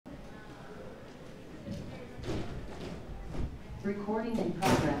Recording in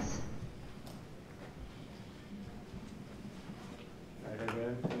progress. All right,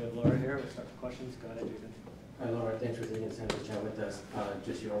 everyone. We have Laura here. We'll start with questions. Go ahead, Jason. Hi, Laura. Thanks for taking the time to chat with us.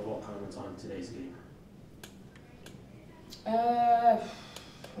 Just your overall comments on today's game. I'm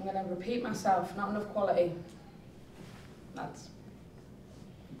going to repeat myself. Not enough quality. That's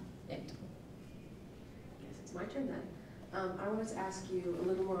it. Yes, it's my turn then. I wanted to ask you a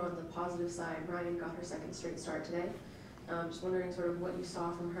little more on the positive side. Ryan got her second straight start today. Just wondering sort of what you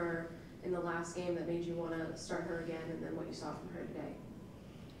saw from her in the last game that made you want to start her again, and then what you saw from her today.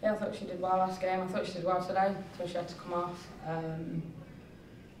 Yeah, I thought she did well last game. I thought she did well today. I thought she had to come off.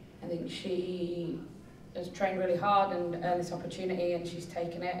 I think she has trained really hard and earned this opportunity, and she's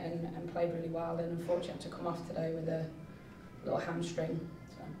taken it and played really well. And unfortunately, had to come off today with a little hamstring.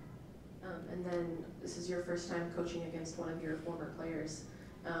 So. And then this is your first time coaching against one of your former players.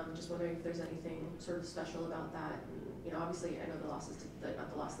 Just wondering if there's anything sort of special about that. And, you know, obviously I know the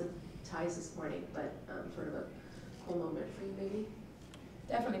ties this morning, but sort of a cool moment for you, maybe.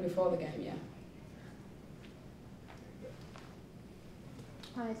 Definitely before the game, yeah.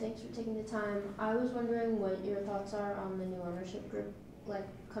 Hi, thanks for taking the time. I was wondering what your thoughts are on the new ownership group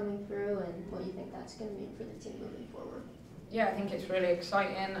coming through and what you think that's going to mean for the team moving forward. Yeah, I think it's really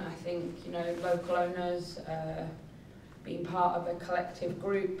exciting. I think, you know, local owners being part of a collective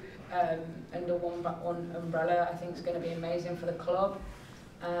group under one umbrella, I think is going to be amazing for the club.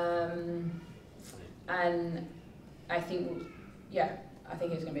 And I think, yeah, I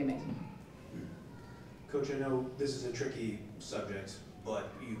think it's going to be amazing. Coach, I know this is a tricky subject, but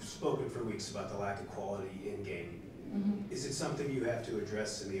you've spoken for weeks about the lack of quality in game. Mm-hmm. Is it something you have to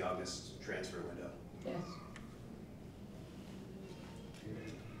address in the August transfer window? Yes.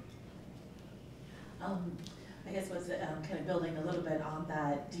 I guess was kind of building a little bit on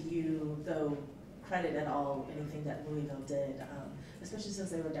that, do you, though, credit at all anything that Louisville did, especially since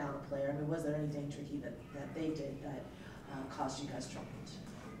they were down a player? I mean, was there anything tricky that they did that caused you guys trouble?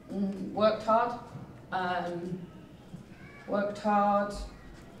 Worked hard,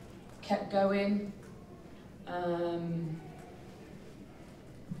 kept going.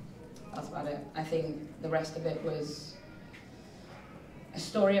 That's about it. I think the rest of it was a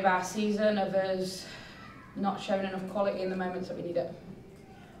story of our season, of us not showing enough quality in the moments that we need it.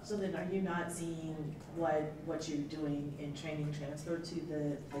 So then are you not seeing what you're doing in training transfer to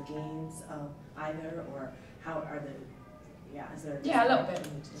the games either, or how are is there? Yeah, a little bit.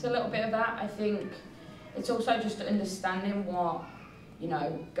 It's a little bit of that. I think it's also just understanding what, you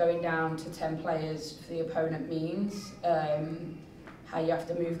know, going down to 10 players for the opponent means. How you have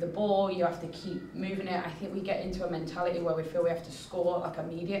to move the ball, you have to keep moving it. I think we get into a mentality where we feel we have to score like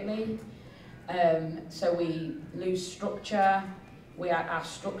immediately. So we lose structure. Our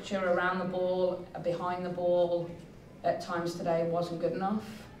structure around the ball, behind the ball, at times today wasn't good enough,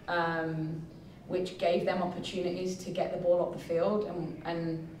 which gave them opportunities to get the ball up the field.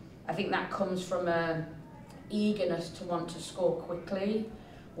 And I think that comes from a eagerness to want to score quickly,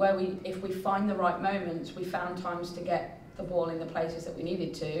 where if we find the right moments, we found times to get the ball in the places that we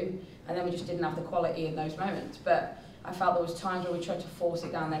needed to, and then we just didn't have the quality in those moments. But I felt there was times where we tried to force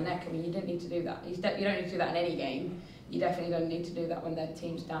it down their neck. I mean, you didn't need to do that. You don't need to do that in any game. You definitely don't need to do that when their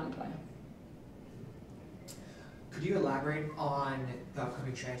team's down a player. Could you elaborate on the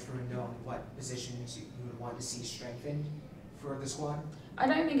upcoming transfer window and what positions you would want to see strengthened for the squad? I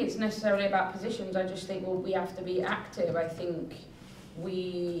don't think it's necessarily about positions. I just think, well, we have to be active. I think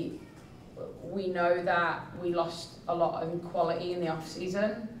we know that we lost a lot in quality in the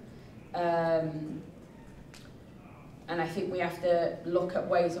off-season. And I think we have to look at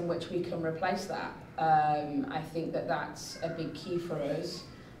ways in which we can replace that. I think that that's a big key for us.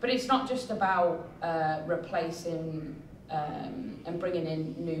 But it's not just about replacing and bringing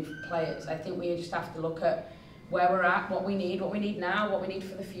in new players. I think we just have to look at where we're at, what we need now, what we need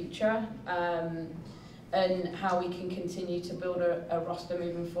for the future, and how we can continue to build a roster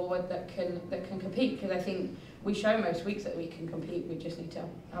moving forward that can compete. Because I think we show most weeks that we can compete. We just need to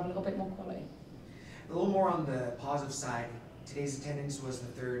have a little bit more quality. A little more on the positive side, today's attendance was the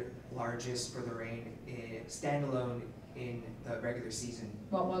third largest for the Reign standalone in the regular season.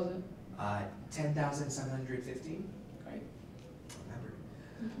 What was it? 10,715. Great. Remember.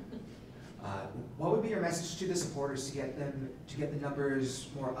 What would be your message to the supporters to get the numbers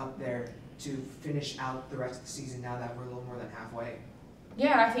more up there to finish out the rest of the season now that we're a little more than halfway?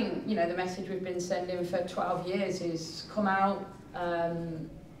 Yeah, I think, you know, the message we've been sending for 12 years is come out.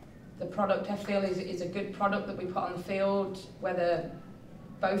 The product, I feel, is a good product that we put on the field, whether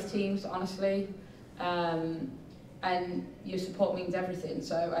both teams, honestly. And your support means everything.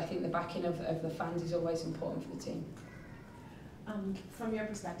 So I think the backing of the fans is always important for the team. From your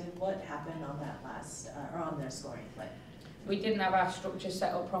perspective, what happened on that last, or on their scoring play? We didn't have our structure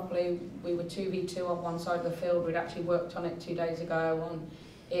set up properly. We were 2v2 on one side of the field. We'd actually worked on it 2 days ago on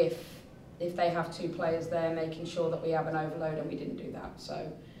if they have 2 players there, making sure that we have an overload, and we didn't do that.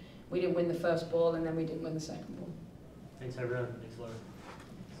 So we didn't win the first ball, and then we didn't win the second ball. Thanks everyone, thanks Laura.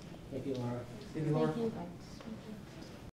 Thank you, Laura. Thank you, Laura. Thank you.